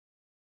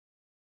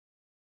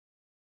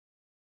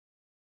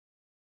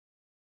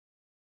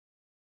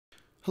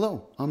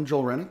Hello, I'm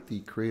Joel Rennick, the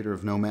creator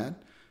of NoMAD,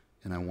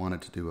 and I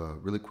wanted to do a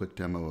really quick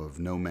demo of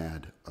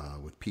NoMAD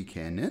with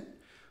PKINIT.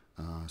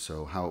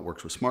 So how it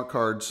works with smart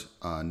cards,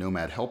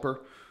 NoMAD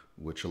Helper,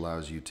 which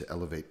allows you to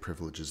elevate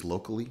privileges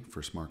locally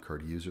for smart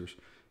card users,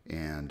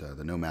 and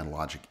the NoMAD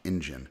Logic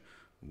Engine,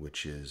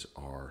 which is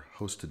our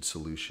hosted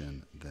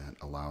solution that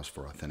allows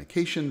for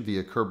authentication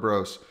via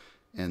Kerberos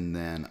and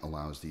then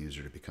allows the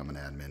user to become an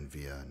admin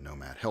via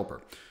NoMAD Helper.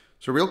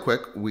 So real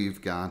quick, we've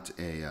got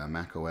a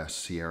Mac OS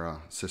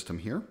Sierra system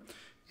here,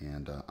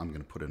 and I'm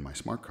going to put in my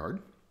smart card.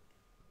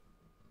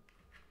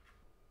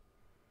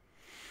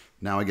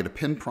 Now I get a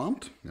PIN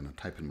prompt. I'm going to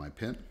type in my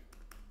PIN.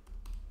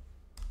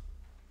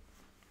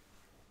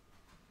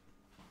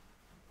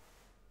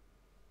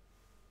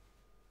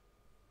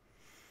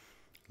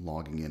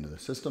 Logging into the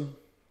system.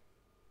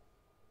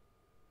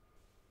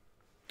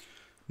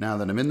 Now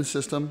that I'm in the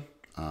system,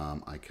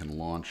 I can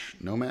launch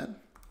NoMAD.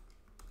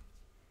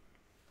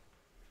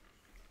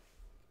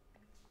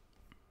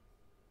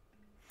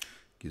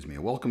 Gives me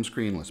a welcome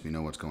screen, lets me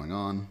know what's going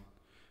on.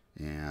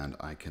 And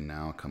I can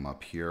now come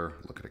up here,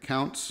 look at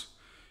accounts.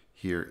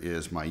 Here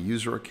is my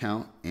user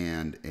account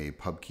and a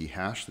pub key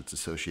hash that's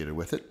associated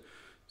with it.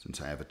 Since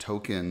I have a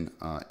token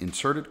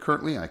inserted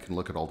currently, I can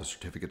look at all the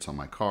certificates on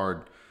my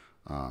card.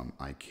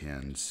 I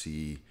can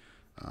see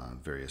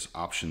various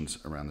options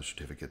around the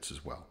certificates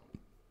as well.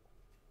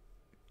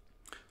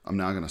 I'm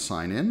now going to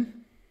sign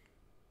in.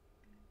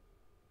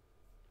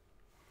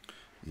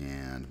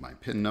 And my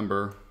PIN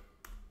number.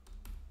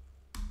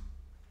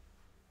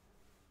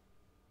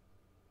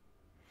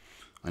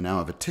 I now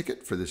have a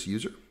ticket for this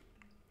user.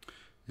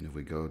 And if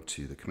we go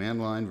to the command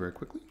line very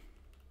quickly,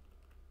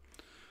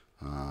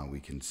 we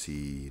can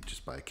see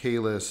just by a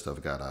K-list,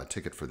 I've got a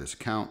ticket for this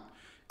account.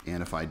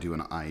 And if I do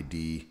an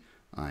ID,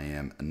 I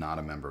am not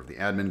a member of the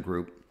admin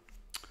group.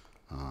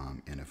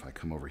 And if I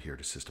come over here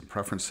to system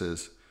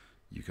preferences,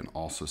 you can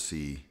also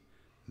see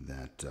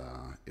that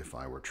if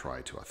I were to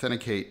try to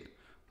authenticate,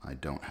 I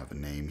don't have a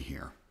name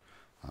here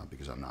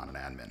because I'm not an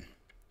admin.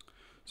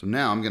 So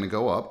now I'm going to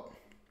go up.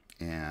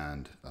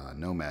 And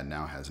NoMAD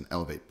now has an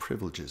elevate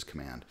privileges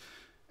command.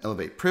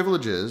 Elevate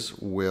privileges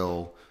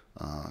will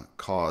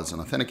cause an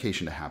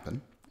authentication to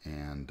happen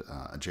and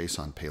a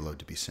JSON payload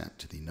to be sent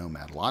to the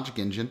NoMAD Logic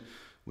Engine,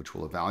 which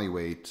will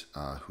evaluate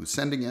who's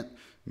sending it,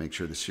 make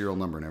sure the serial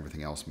number and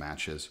everything else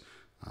matches.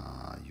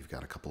 You've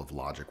got a couple of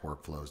logic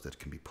workflows that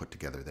can be put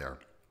together there.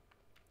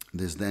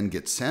 This then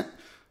gets sent,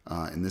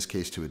 in this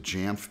case, to a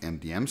Jamf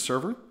MDM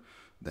server.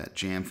 That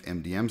Jamf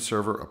MDM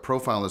server, a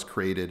profile is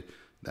created.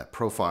 That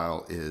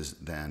profile is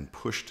then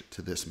pushed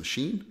to this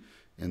machine,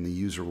 and the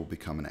user will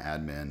become an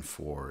admin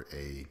for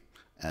a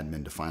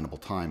admin definable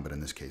time, but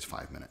in this case,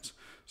 5 minutes.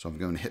 So I'm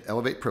going to hit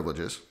Elevate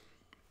Privileges,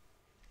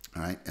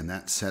 all right, and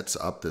that sets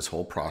up this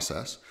whole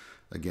process.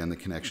 Again, the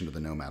connection to the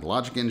NoMAD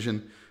Logic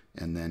Engine,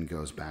 and then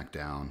goes back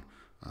down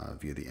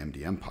via the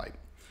MDM pipe.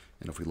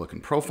 And if we look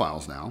in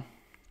Profiles now,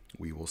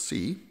 we will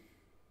see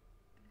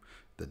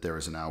that there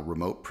is a now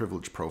Remote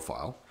Privilege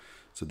Profile.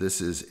 So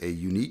this is a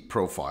unique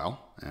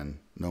profile, and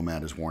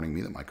NoMAD is warning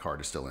me that my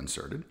card is still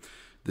inserted.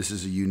 This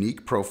is a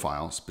unique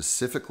profile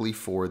specifically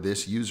for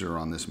this user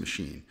on this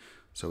machine.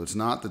 So it's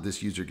not that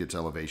this user gets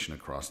elevation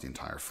across the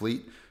entire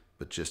fleet,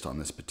 but just on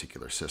this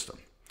particular system.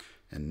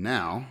 And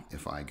now,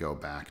 if I go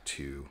back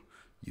to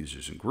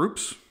users and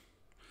groups,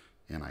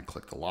 and I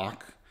click the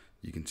lock,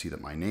 you can see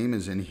that my name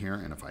is in here,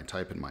 and if I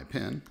type in my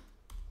PIN,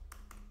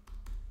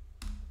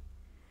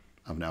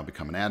 I've now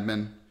become an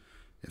admin.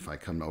 If I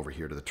come over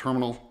here to the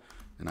terminal,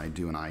 and I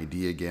do an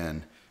ID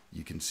again,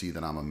 you can see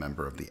that I'm a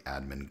member of the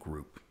admin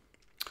group.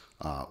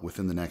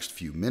 Within the next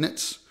few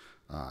minutes,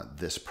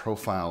 this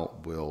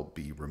profile will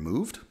be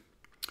removed,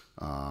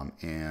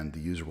 and the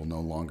user will no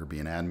longer be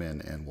an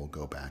admin and will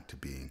go back to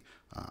being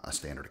a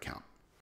standard account.